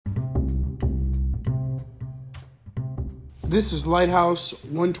This is Lighthouse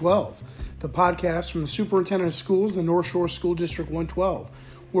 112, the podcast from the Superintendent of Schools in North Shore School District 112.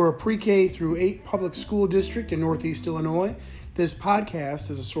 We're a pre-K through 8 public school district in Northeast Illinois. This podcast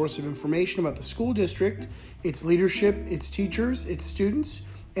is a source of information about the school district, its leadership, its teachers, its students,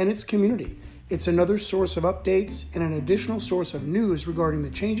 and its community. It's another source of updates and an additional source of news regarding the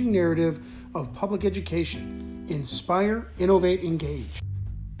changing narrative of public education. Inspire, innovate, engage.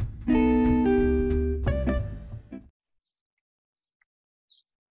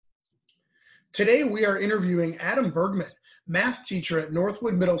 Today we are interviewing Adam Bergman, math teacher at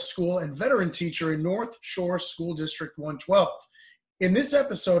Northwood Middle School and veteran teacher in North Shore School District 112. In this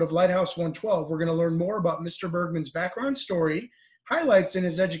episode of Lighthouse 112, we're going to learn more about Mr. Bergman's background story, highlights in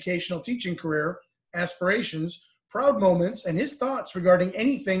his educational teaching career, aspirations, proud moments, and his thoughts regarding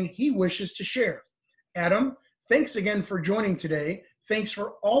anything he wishes to share. Adam, thanks again for joining today. Thanks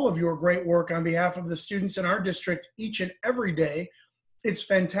for all of your great work on behalf of the students in our district each and every day. It's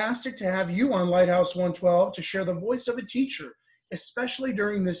fantastic to have you on Lighthouse 112 to share the voice of a teacher, especially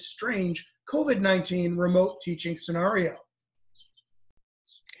during this strange COVID-19 remote teaching scenario.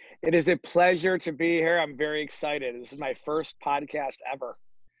 It is a pleasure to be here. I'm very excited. This is my first podcast ever.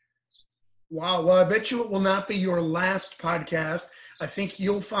 Wow. Well, I bet you it will not be your last podcast. I think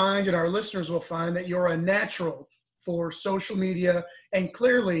you'll find, and our listeners will find, that you're a natural for social media. And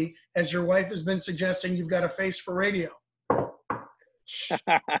clearly, as your wife has been suggesting, you've got a face for radio.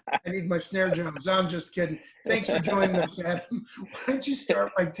 I need my snare drums. I'm just kidding. Thanks for joining us, Adam. Why don't you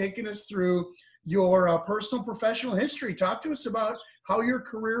start by taking us through your personal professional history? Talk to us about how your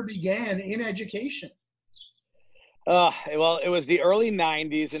career began in education. Well, it was the early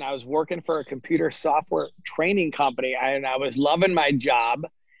 90s, and I was working for a computer software training company, and I was loving my job.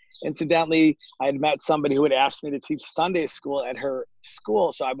 Incidentally, I had met somebody who had asked me to teach Sunday school at her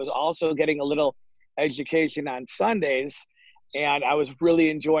school, so I was also getting a little education on Sundays. And I was really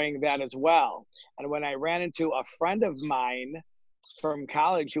enjoying that as well. And when I ran into a friend of mine from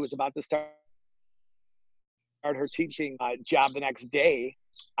college who was about to start her teaching job the next day,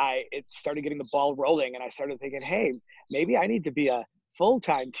 it started getting the ball rolling. And I started thinking, hey, maybe I need to be a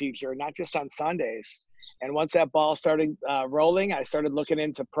full-time teacher, not just on Sundays. And once that ball started rolling, I started looking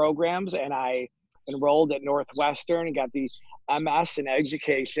into programs, and I enrolled at Northwestern and got the MS in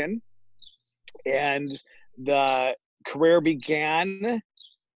education. And the career began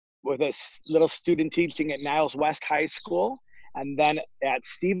with a little student teaching at Niles West High School, and then at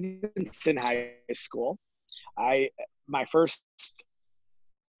Stevenson High School. My first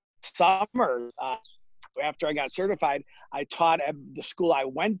summer after I got certified, I taught at the school I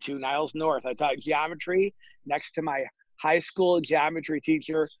went to, Niles North. I taught geometry next to my high school geometry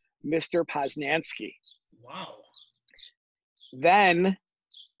teacher, Mr. Poznansky. Wow. Then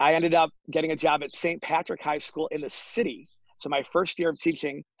I ended up getting a job at St. Patrick High School in the city. So my first year of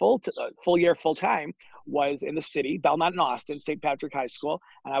teaching full time was in the city, Belmont and Austin, St. Patrick High School.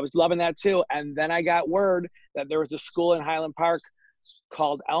 And I was loving that too. And then I got word that there was a school in Highland Park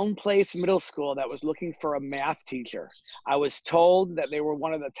called Elm Place Middle School that was looking for a math teacher. I was told that they were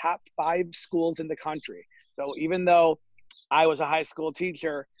one of the top 5 schools in the country. So even though I was a high school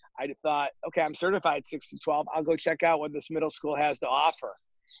teacher, I thought, okay, I'm certified 6 to 12. I'll go check out what this middle school has to offer.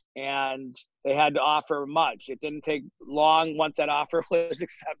 And they had to offer much. It didn't take long once that offer was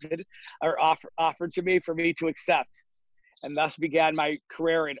accepted or offered to me for me to accept. And thus began my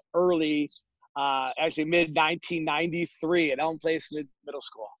career in early, actually mid-1993 at Elm Place Middle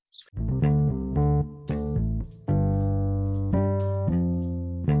School.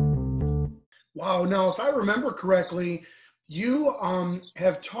 Wow. Now, if I remember correctly, you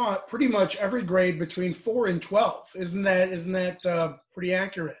have taught pretty much every grade between 4 and 12. Isn't that pretty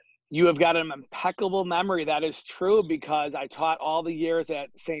accurate? You have got an impeccable memory. That is true, because I taught all the years at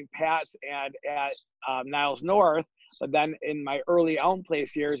St. Pat's and at Niles North. But then in my early Elm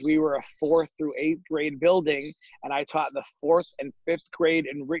Place years, we were a 4th through 8th grade building, and I taught the 4th and 5th grade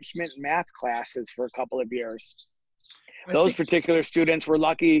enrichment math classes for a couple of years. Those particular students were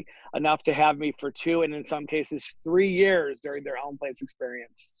lucky enough to have me for 2 and in some cases 3 years during their Elm Place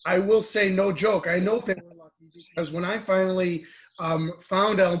experience. I will say, no joke, I know they were lucky, because when I finally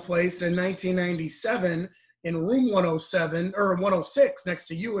found Elm Place in 1997 in room 107 or 106 next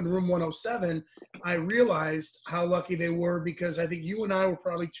to you in room 107, I realized how lucky they were, because I think you and I were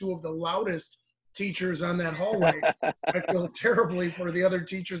probably 2 of the loudest teachers on that hallway. I feel terribly for the other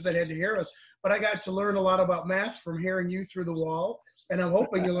teachers that had to hear us, but I got to learn a lot about math from hearing you through the wall, and I'm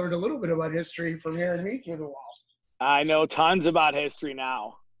hoping you learned a little bit about history from hearing me through the wall. I know tons about history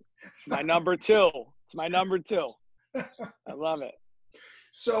now. It's my number 2. It's my number 2. I love it.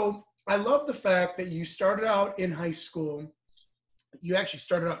 So I love the fact that you started out in high school you actually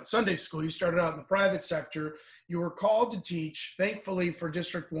started out in Sunday school. You started out in the private sector. You were called to teach. Thankfully for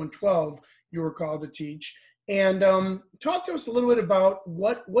District 112, you were called to teach. And talk to us a little bit about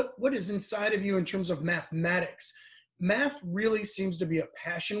what is inside of you in terms of mathematics. Math really seems to be a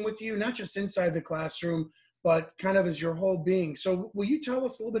passion with you, not just inside the classroom, but kind of as your whole being. So will you tell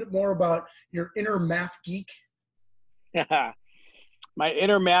us a little bit more about your inner math geek? My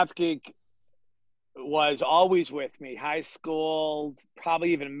inner math geek was always with me, high school,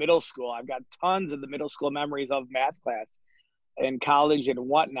 probably even middle school. I've got tons of the middle school memories of math class in college and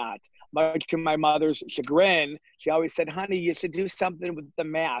whatnot. Much to my mother's chagrin, she always said, honey, you should do something with the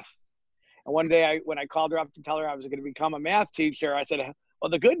math. And one day when I called her up to tell her I was going to become a math teacher, I said,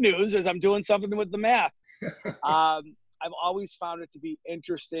 well, the good news is I'm doing something with the math. I've always found it to be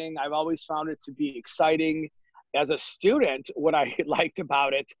interesting. I've always found it to be exciting. As a student, what I liked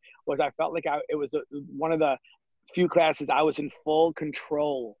about it was I felt like it was one of the few classes I was in full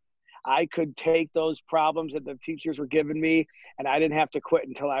control. I could take those problems that the teachers were giving me, and I didn't have to quit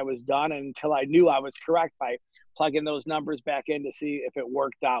until I was done and until I knew I was correct by plugging those numbers back in to see if it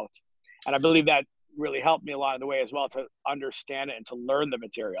worked out. And I believe that really helped me along the way as well to understand it and to learn the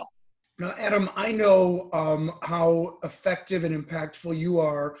material. Now, Adam, I know how effective and impactful you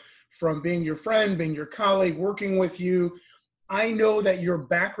are from being your friend, being your colleague, working with you. I know that your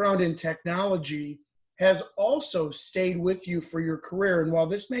background in technology has also stayed with you for your career. And while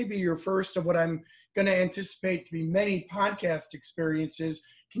this may be your first of what I'm going to anticipate to be many podcast experiences,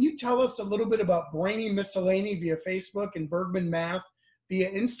 can you tell us a little bit about Brainy Miscellany via Facebook and Bergman Math via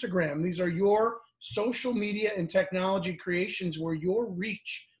Instagram? These are your social media and technology creations where your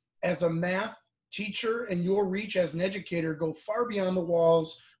reach as a math teacher and your reach as an educator go far beyond the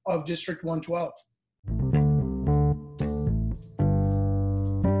walls of District 112.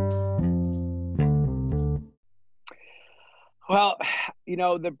 Well,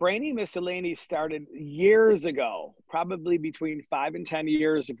 the Brainy Miscellany started years ago, probably between 5 and 10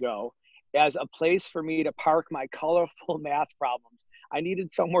 years ago, as a place for me to park my colorful math problems. I needed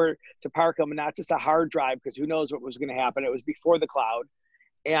somewhere to park them, and not just a hard drive, because who knows what was going to happen. It was before the cloud.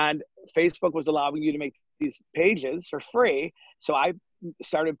 And Facebook was allowing you to make these pages for free. So I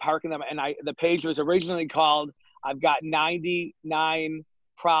started parking them, and the page was originally called, I've got 99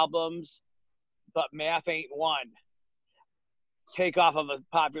 problems, but math ain't one. Takeoff of a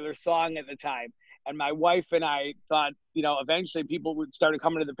popular song at the time. And my wife and I thought, eventually people would start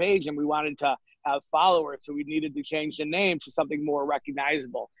coming to the page, and we wanted to have followers. So we needed to change the name to something more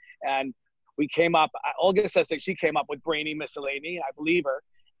recognizable. And we came up, Olga says that she came up with Brainy Miscellany, I believe her.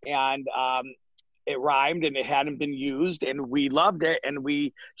 And it rhymed and it hadn't been used, and we loved it. And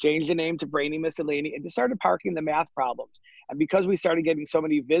we changed the name to Brainy Miscellany and just started parking the math problems. And because we started getting so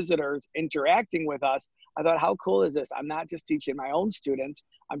many visitors interacting with us, I thought, how cool is this? I'm not just teaching my own students,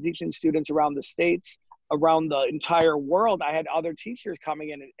 I'm teaching students around the states, around the entire world. I had other teachers coming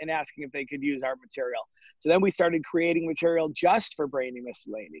in and asking if they could use our material. So then we started creating material just for Brainy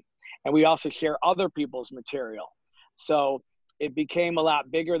Miscellany. And we also share other people's material. So it became a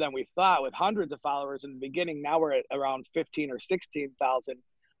lot bigger than we thought, with hundreds of followers in the beginning. Now we're at around 15 or 16,000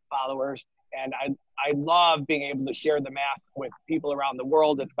 followers. And I love being able to share the math with people around the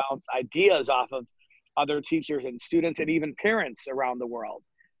world and bounce ideas off of other teachers and students and even parents around the world.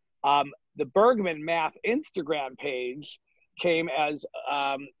 The Bergman Math Instagram page came as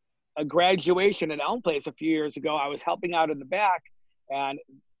a graduation in Elm Place a few years ago. I was helping out in the back, and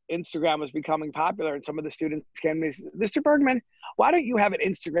Instagram was becoming popular, and some of the students came to me and said, Mr. Bergman, why don't you have an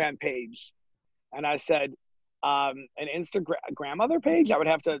Instagram page? And I said, an Instagram grandmother page? I would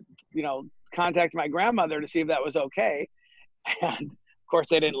have to, contact my grandmother to see if that was okay. And of course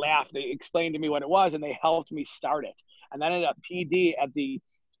they didn't laugh. They explained to me what it was, and they helped me start it. And then at a PD at the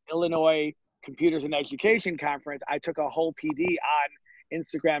Illinois Computers and Education Conference, I took a whole PD on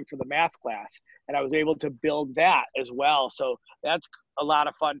Instagram for the math class, and I was able to build that as well. So that's a lot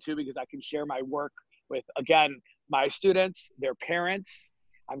of fun too, because I can share my work with, again, my students, their parents.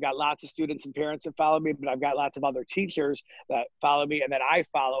 I've got lots of students and parents that follow me, but I've got lots of other teachers that follow me and that I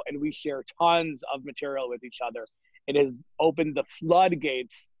follow, and we share tons of material with each other. It has opened the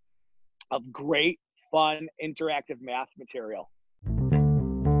floodgates of great, fun, interactive math material.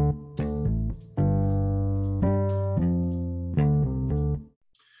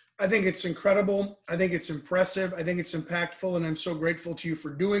 I think it's incredible. I think it's impressive. I think it's impactful, and I'm so grateful to you for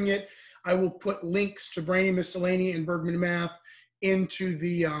doing it. I will put links to Brainy Miscellany and Bergman Math into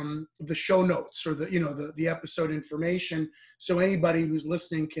the show notes, or the episode information, so anybody who's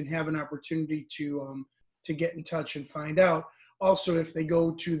listening can have an opportunity to get in touch and find out. Also, if they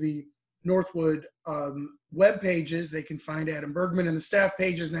go to the Northwood web pages. They can find Adam Bergman and the staff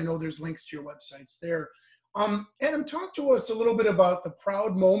pages, and I know there's links to your websites there. Adam, talk to us a little bit about the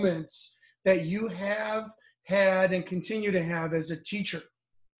proud moments that you have had and continue to have as a teacher.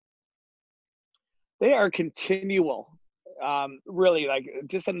 They are continual, really, like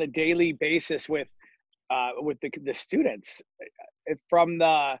just on the daily basis with the students, from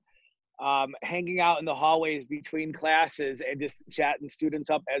the hanging out in the hallways between classes and just chatting students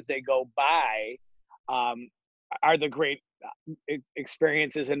up as they go by, um, are the great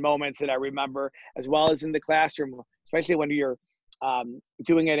experiences and moments that I remember, as well as in the classroom, especially when you're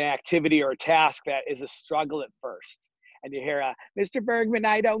doing an activity or a task that is a struggle at first, and you hear, "Mr. Bergman,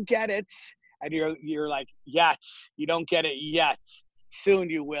 I don't get it," and you're like, "Yet, you don't get it yet. Soon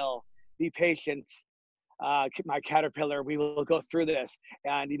you will. Be patient, my caterpillar. We will go through this."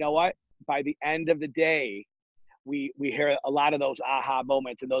 And you know what? By the end of the day, we hear a lot of those aha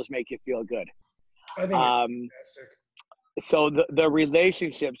moments, and those make you feel good. I think it's fantastic. So the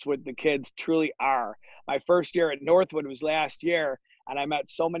relationships with the kids truly are. My first year at Northwood was last year, and I met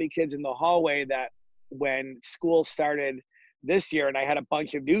so many kids in the hallway that when school started this year and I had a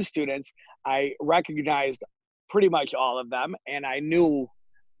bunch of new students, I recognized pretty much all of them, and I knew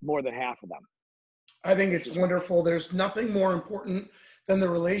more than half of them. I think it's wonderful. There's nothing more important than the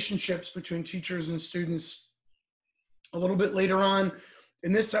relationships between teachers and students. A little bit later on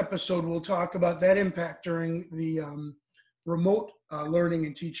in this episode, we'll talk about that impact during the remote learning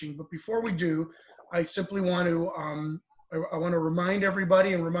and teaching. But before we do, I simply want to I want to remind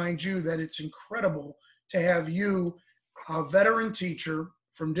everybody and remind you that it's incredible to have you, a veteran teacher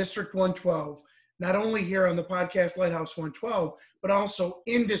from District 112, not only here on the podcast Lighthouse 112, but also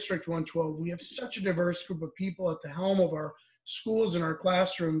in District 112. We have such a diverse group of people at the helm of our schools and our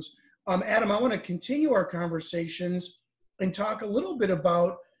classrooms. Adam, I want to continue our conversations and talk a little bit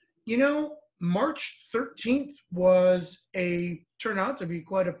about, March 13th turned out to be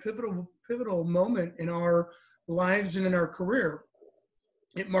quite a pivotal moment in our lives and in our career.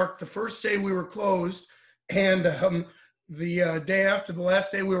 It marked the first day we were closed and the day after the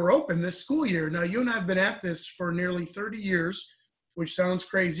last day we were open this school year. Now, you and I have been at this for nearly 30 years, which sounds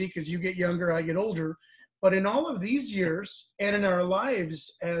crazy because you get younger, I get older. But in all of these years and in our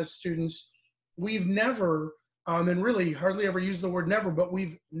lives as students, we've never, and really hardly ever use the word never, but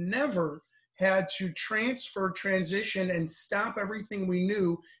we've never had to transition, and stop everything we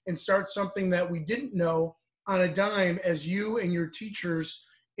knew and start something that we didn't know on a dime, as you and your teachers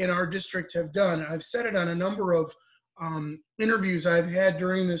in our district have done. I've said it on a number of interviews I've had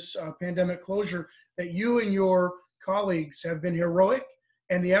during this pandemic closure, that you and your colleagues have been heroic,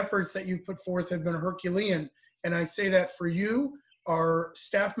 and the efforts that you've put forth have been Herculean. And I say that for you, our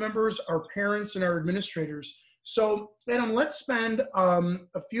staff members, our parents, and our administrators. So, Adam, let's spend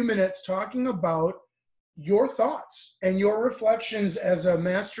a few minutes talking about your thoughts and your reflections as a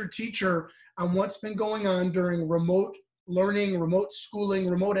master teacher on what's been going on during remote learning, remote schooling,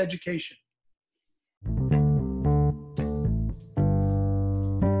 remote education.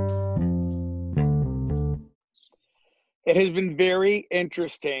 It has been very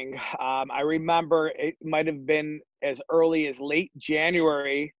interesting. I remember it might have been as early as late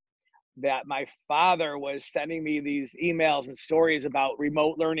January that my father was sending me these emails and stories about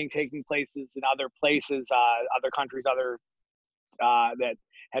remote learning taking places in other places, other countries, that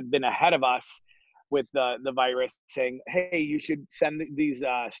had been ahead of us with the virus, saying, "Hey, you should send these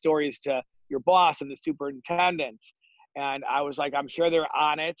stories to your boss and the superintendent." And I was like, "I'm sure they're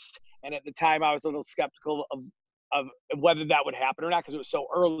on it." And at the time, I was a little skeptical of whether that would happen or not, because it was so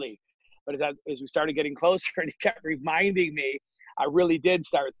early. But as we started getting closer and he kept reminding me, I really did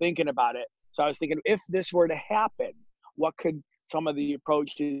start thinking about it. So I was thinking, if this were to happen, what could some of the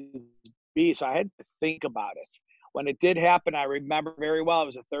approaches be? So I had to think about it. When it did happen, I remember very well, it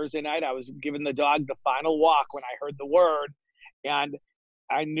was a Thursday night. I was giving the dog the final walk when I heard the word, and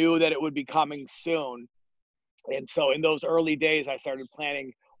I knew that it would be coming soon. And so in those early days, I started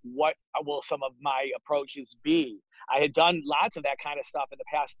planning, what will some of my approaches be? I had done lots of that kind of stuff in the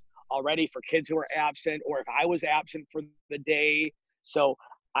past already for kids who were absent, or if I was absent for the day. So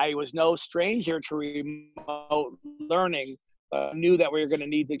I was no stranger to remote learning, knew that we were going to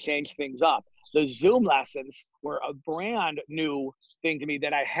need to change things up. The Zoom lessons were a brand new thing to me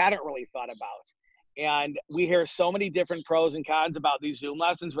that I hadn't really thought about. And we hear so many different pros and cons about these Zoom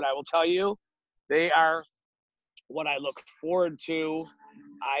lessons, but I will tell you, they are what I look forward to.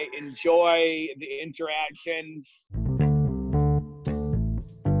 I enjoy the interactions.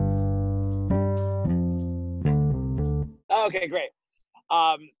 Okay, great.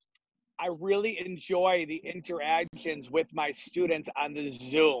 I really enjoy the interactions with my students on the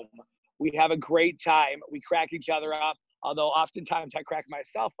Zoom. We have a great time. We crack each other up, although oftentimes I crack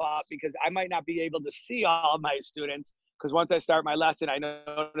myself up because I might not be able to see all of my students, because once I start my lesson, I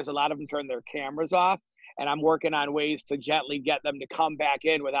notice a lot of them turn their cameras off, and I'm working on ways to gently get them to come back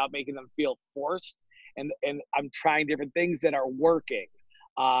in without making them feel forced. And I'm trying different things that are working.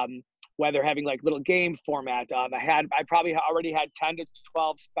 Whether having like little game format. I probably already had 10 to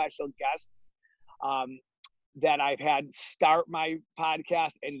 12 special guests that I've had start my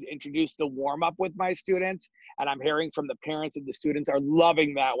podcast and introduce the warm up with my students. And I'm hearing from the parents and the students are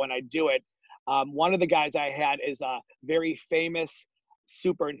loving that when I do it. One of the guys I had is a very famous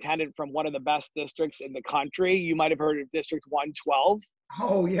superintendent from one of the best districts in the country. You might have heard of District 112.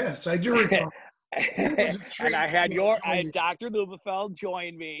 Oh, yes, I do recall. And I had Dr. Lubefeld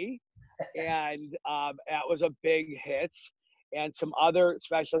join me, and that was a big hit. And some other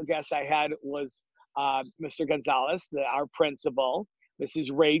special guests I had was Mr. Gonzalez, our principal.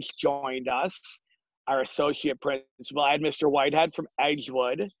 Mrs. Rach joined us, our associate principal. I had Mr. Whitehead from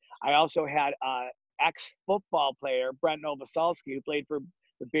Edgewood. I also had ex-football player, Brent Novoselsky, who played for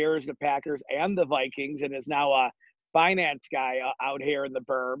the Bears, the Packers, and the Vikings, and is now a finance guy out here in the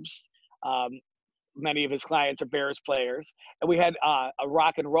burbs. Many of his clients are Bears players. And we had a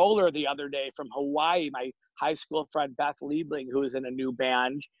rock and roller the other day from Hawaii. My high school friend, Beth Liebling, who is in a new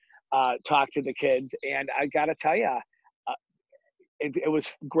band, talked to the kids. And I got to tell you, it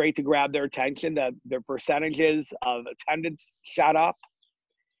was great to grab their attention. Their percentages of attendance shot up.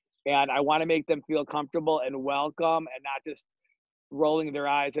 And I want to make them feel comfortable and welcome and not just rolling their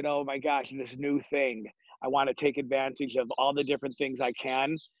eyes at, oh my gosh, this new thing. I want to take advantage of all the different things I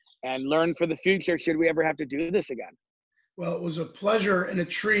can and learn for the future should we ever have to do this again. Well, it was a pleasure and a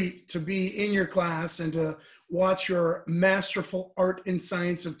treat to be in your class and to watch your masterful art and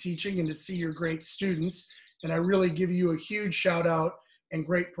science of teaching and to see your great students. And I really give you a huge shout out and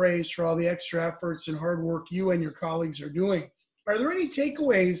great praise for all the extra efforts and hard work you and your colleagues are doing. Are there any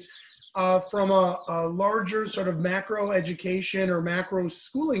takeaways from a larger sort of macro education or macro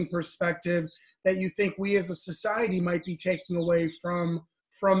schooling perspective that you think we as a society might be taking away from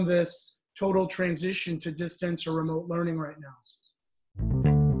this total transition to distance or remote learning right now?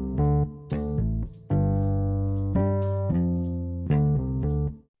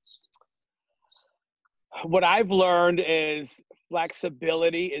 What I've learned is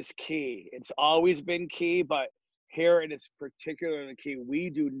flexibility is key. It's always been key, but here it is particularly key. We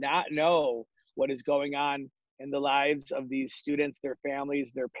do not know what is going on in the lives of these students, their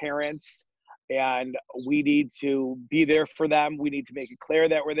families, their parents, and we need to be there for them. We need to make it clear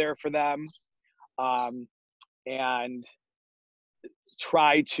that we're there for them, and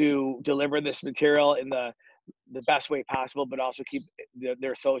try to deliver this material in the best way possible, but also keep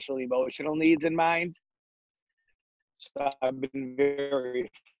their social emotional needs in mind. So I've been very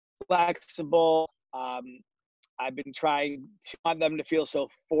flexible. I've been trying to want them to feel so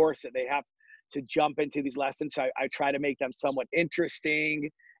forced that they have to jump into these lessons. So I try to make them somewhat interesting.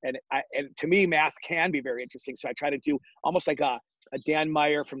 And to me, math can be very interesting. So I try to do almost like a Dan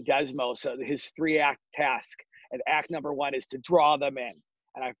Meyer from Desmo. So his 3-act task. And act number 1 is to draw them in.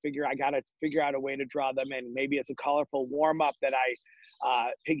 And I figure I got to figure out a way to draw them in. Maybe it's a colorful warm up that I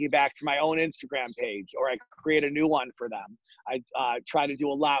piggyback from my own Instagram page, or I create a new one for them. I try to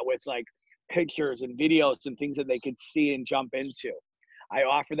do a lot with like pictures and videos and things that they could see and jump into. I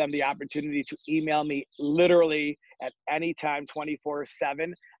offer them the opportunity to email me literally at any time,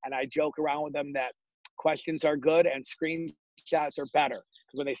 24/7. And I joke around with them that questions are good and screenshots are better.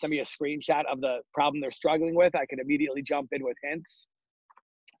 Because when they send me a screenshot of the problem they're struggling with, I can immediately jump in with hints.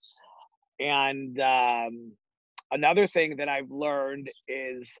 And another thing that I've learned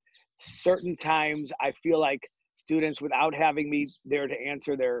is certain times I feel like students, without having me there to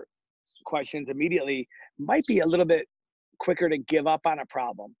answer their questions immediately, might be a little bit quicker to give up on a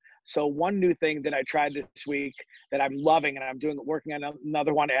problem. So one new thing that I tried this week that I'm loving, and I'm working on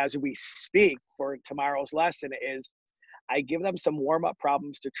another one as we speak for tomorrow's lesson, is I give them some warm-up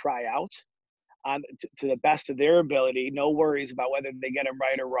problems to try out to the best of their ability. No worries about whether they get them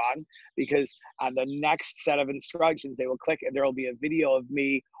right or wrong, because on the next set of instructions, they will click and there will be a video of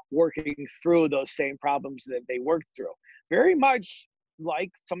me working through those same problems that they worked through. Very much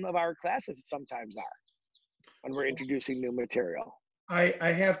like some of our classes sometimes are when we're introducing new material.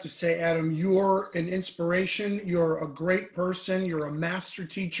 I have to say, Adam, you're an inspiration. You're a great person. You're a master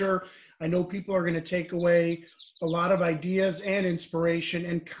teacher. I know people are going to take away a lot of ideas and inspiration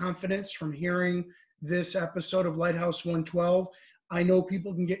and confidence from hearing this episode of Lighthouse 112. I know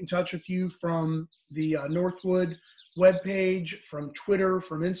people can get in touch with you from the Northwood webpage, from Twitter,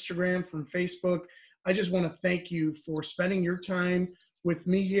 from Instagram, from Facebook. I just want to thank you for spending your time with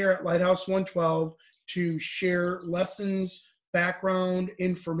me here at Lighthouse 112 to share lessons, background,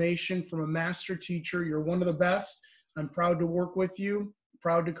 information from a master teacher. You're one of the best. I'm proud to work with you,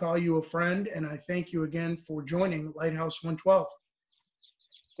 proud to call you a friend, and I thank you again for joining Lighthouse 112.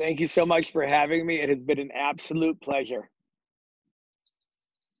 Thank you so much for having me. It has been an absolute pleasure.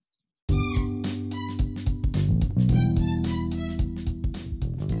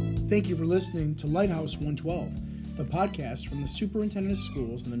 Thank you for listening to Lighthouse 112, the podcast from the Superintendent of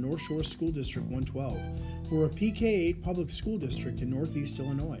Schools in the North Shore School District 112. We're a PK-8 public school district in Northeast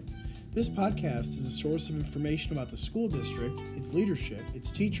Illinois. This podcast is a source of information about the school district, its leadership,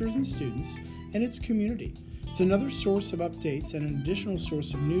 its teachers and students, and its community. It's another source of updates and an additional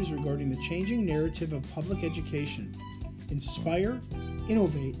source of news regarding the changing narrative of public education. Inspire,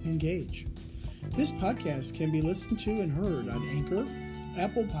 innovate, and engage. This podcast can be listened to and heard on Anchor,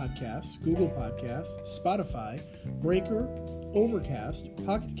 Apple Podcasts, Google Podcasts, Spotify, Breaker, Overcast,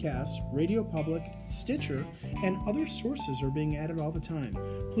 Pocket Casts, Radio Public, Stitcher, and other sources are being added all the time.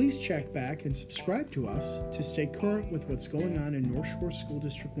 Please check back and subscribe to us to stay current with what's going on in North Shore School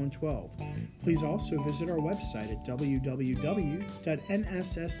District 112. Please also visit our website at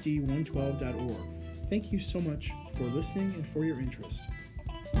www.nssd112.org. Thank you so much for listening and for your interest.